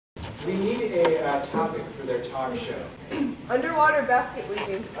we need a topic for their talk show. Underwater basket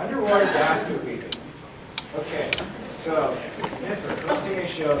weaving. Underwater basket weaving. Okay, so Jennifer, hosting a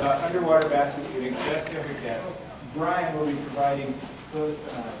show about underwater basket weaving. Jessica, her guest. Brian will be providing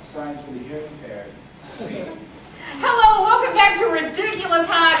signs for the hearing impaired. Hello, welcome back to Ridiculous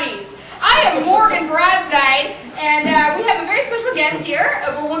Hobbies. I am Morgan Broadside, and we have a very special guest here.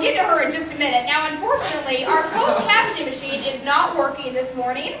 We'll get to her in just a minute. Now, unfortunately, our closed captioning machine is not working this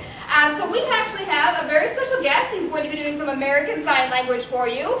morning, so we actually have a very special guest. He's going to be doing some American Sign Language for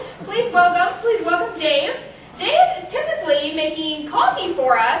you. Please welcome Dave. Dave is typically making coffee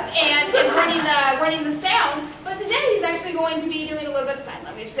for us and running the sound, but today he's actually going to be doing a little bit of sign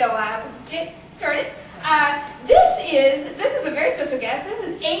language. So let's get started. This is a very special guest. This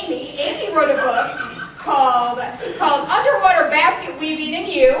is Amy. Amy wrote a book called Underwater Basket Weaving and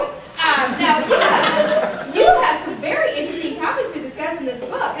You. Now you have some very interesting topics to discuss in this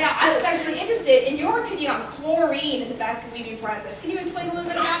book. Now I was actually interested in your opinion on chlorine in the basket weaving process. Can you explain a little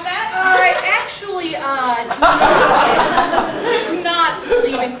bit about that? I actually do not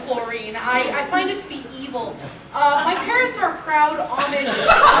believe in chlorine. I find it to be evil. My parents are proud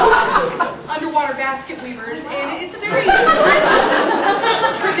Amish underwater basket weavers, and it's a very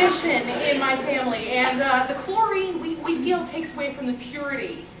rich tradition in my family. And the chlorine, we feel, takes away from the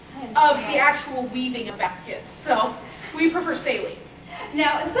purity of the actual weaving of baskets. So we prefer saline.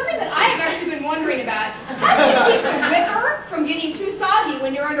 Now, something that I have actually been wondering about, how do you keep the wicker from getting too soggy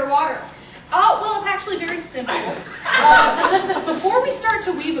when you're underwater? Well, it's actually very simple. Before we start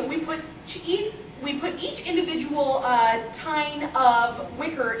to weave it, we put each individual tine of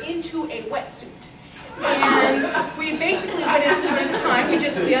wicker into a wetsuit. And we basically, when it's time, we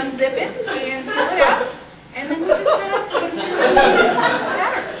unzip it and pull it out, and then we just kind of put it in the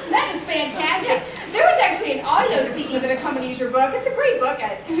pattern. That is fantastic. There was actually an audio CD that accompanies your book. It's a great book.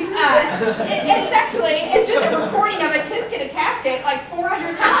 It's just a recording of a tisket, a tasket, like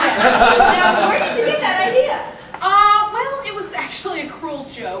 400 times. Now, where did you get that idea? Well, it was actually a cruel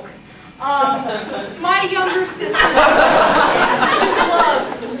joke. My younger sister just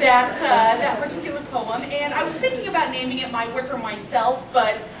loves that particular poem, and I was thinking about naming it My Wicker Myself,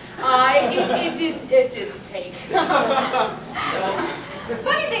 but it didn't take. The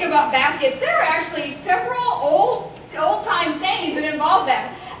funny thing about baskets, there are actually several old-time sayings that involve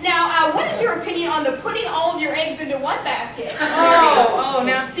them. Now, what is your opinion on the putting all of your eggs into one basket?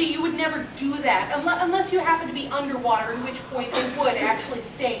 Now see, you would never do that unless you happen to be underwater, in which point they would actually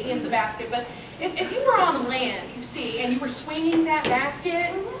stay in the basket. But if you were on land, you see, and you were swinging that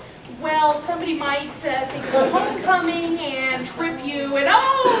basket, well, somebody might think it was homecoming and trip you and,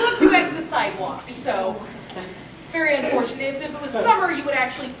 look, you went to the sidewalk. So it's very unfortunate. If it was summer, you would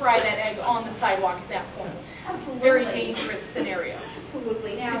actually fry that egg on the sidewalk at that point. Absolutely. Very dangerous scenario.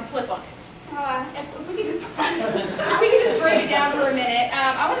 Absolutely. You could slip on it. If we could just break it down for a minute,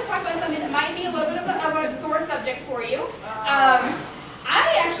 I want to talk about something that might be a little bit of a sore subject for you.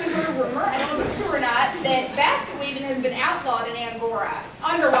 I actually heard a rumor, I don't know if it's true or not, that basket weaving has been outlawed in Angora.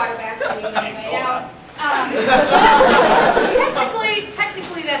 Underwater basket weaving, anyway. Now,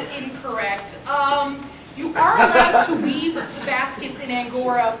 technically that's incorrect. You are allowed to weave the baskets in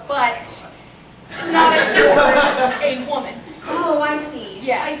Angora, but not if you're a woman. Oh, I see.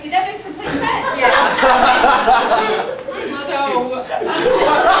 Yes. I see. That makes complete sense. Yes.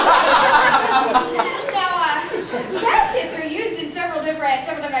 Now, baskets are used in several different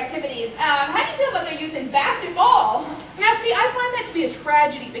activities. How do you feel about their use in basketball? Now, see, I find that to be a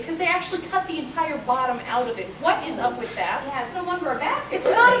tragedy because they actually cut the entire bottom out of it. What is up with that? Yeah, it's no longer a basket. It's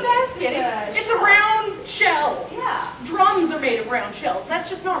not a basket. It's a round shell. Yeah. Drums are made of round shells. That's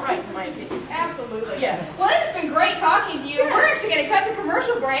just not right, in my opinion. Absolutely. Yes. Well, it's been great talking to you. Yes. We're actually going to cut to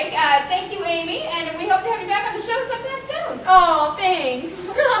commercial break. Thank you, Amy, and we hope to have you back on the show sometime soon. Oh, thanks.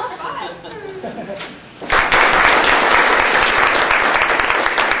 Bye.